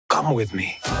Come with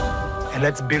me, and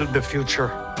let's build the future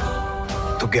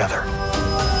together.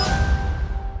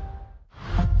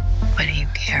 What do you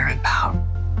care about?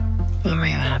 When were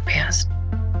you happiest?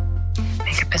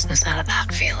 Make a business out of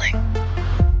that feeling.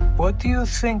 What do you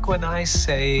think when I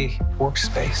say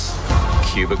workspace?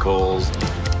 Cubicles,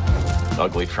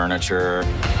 ugly furniture,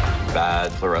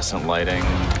 bad fluorescent lighting,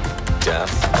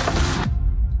 death.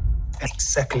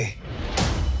 Exactly.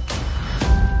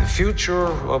 The future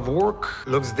of work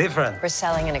looks different. We're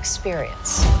selling an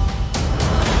experience.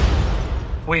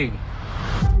 We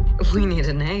We need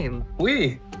a name.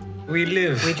 We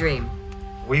live. We dream.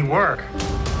 We work.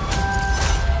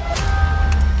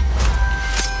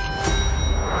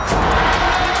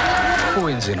 Who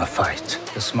wins in a fight?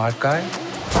 The smart guy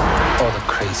or the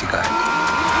crazy guy?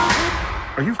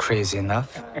 Are you crazy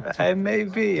enough? I may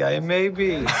be.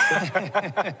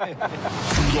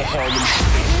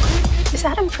 Is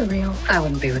Adam for real? I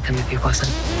wouldn't be with him if he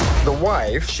wasn't. The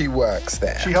wife, she works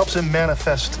there. She helps him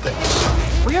manifest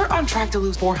things. We are on track to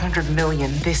lose 400 million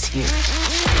this year.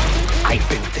 I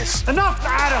built this. Enough,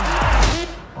 Adam!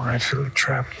 Or I feel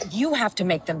trapped. You have to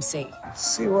make them see.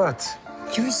 See what?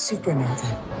 You're a supernova.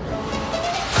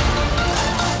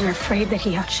 You're afraid that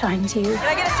he outshines you. Can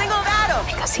I get a single of Adam?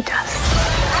 Because he does.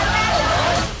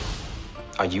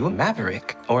 Are you a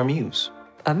maverick or a muse?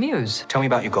 A muse. Tell me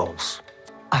about your goals.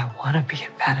 I want to be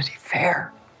in Vanity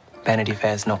Fair. Vanity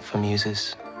Fair's not for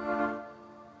muses.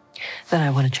 Then I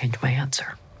want to change my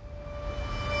answer.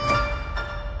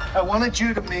 I wanted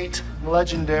you to meet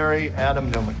legendary Adam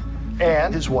Newman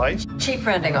and his wife. Chief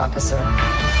Branding Officer.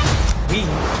 We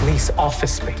lease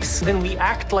office space. Then we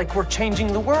act like we're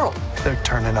changing the world. They're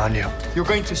turning on you. You're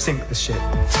going to sink the ship.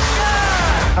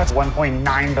 That's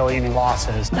 1.9 billion in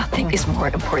losses. Nothing is more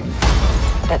important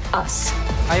than us.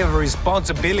 I have a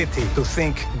responsibility to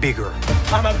think bigger.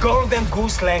 I'm a golden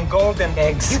goose laying golden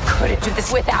eggs. You couldn't do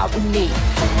this without me.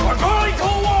 We're going to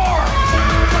war!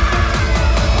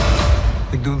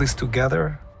 We do this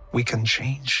together, we can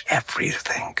change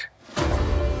everything.